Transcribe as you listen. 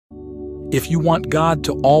If you want God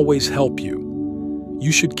to always help you,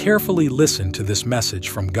 you should carefully listen to this message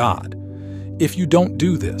from God. If you don't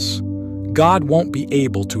do this, God won't be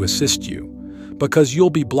able to assist you because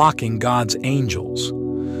you'll be blocking God's angels.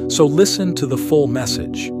 So listen to the full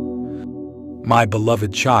message. My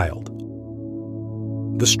beloved child,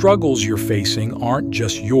 the struggles you're facing aren't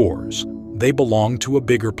just yours. They belong to a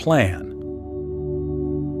bigger plan.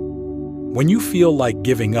 When you feel like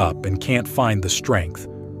giving up and can't find the strength,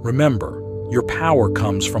 remember, your power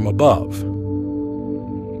comes from above.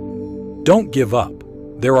 Don't give up.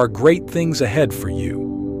 There are great things ahead for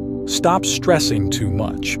you. Stop stressing too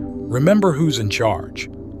much. Remember who's in charge.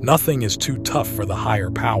 Nothing is too tough for the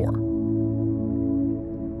higher power.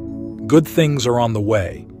 Good things are on the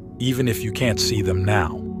way, even if you can't see them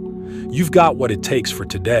now. You've got what it takes for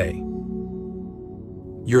today.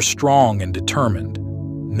 You're strong and determined.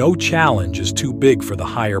 No challenge is too big for the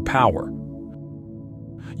higher power.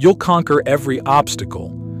 You'll conquer every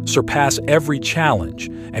obstacle, surpass every challenge,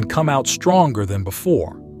 and come out stronger than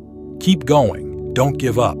before. Keep going. Don't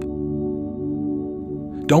give up.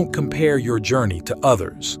 Don't compare your journey to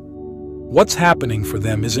others. What's happening for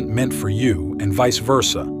them isn't meant for you, and vice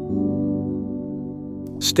versa.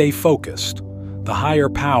 Stay focused. The higher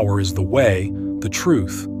power is the way, the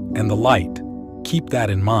truth, and the light. Keep that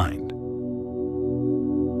in mind.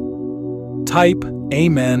 Type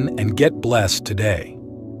Amen and get blessed today.